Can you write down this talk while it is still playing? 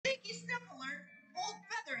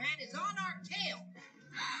is on our tail.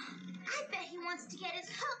 I bet he wants to get his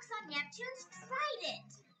hooks on Neptune's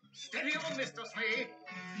Trident. Steady on, Mr. Smee.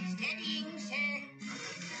 Steadying, sir.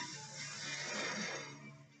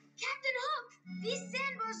 Captain Hook, these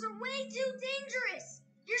sandbars are way too dangerous.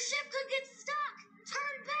 Your ship could get stuck.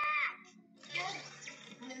 Turn back.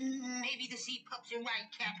 Maybe the sea pups are right,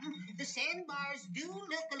 Captain. The sandbars do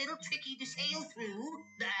look a little tricky to sail through.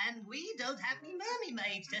 And we don't have any mermaid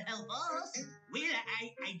maids to help us. Well,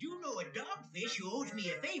 I do know a dogfish who owes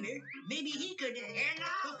me a favor. Maybe he could...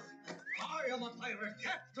 Enough! I am a pirate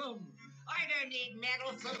captain. I don't need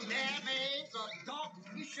medals from mermaids or dog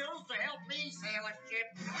officials to help me sail a ship.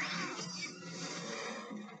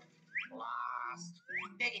 Lost.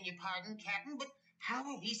 Begging your pardon, Captain, but how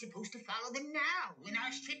are we supposed to follow them now when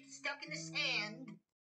our ship's stuck in the sand?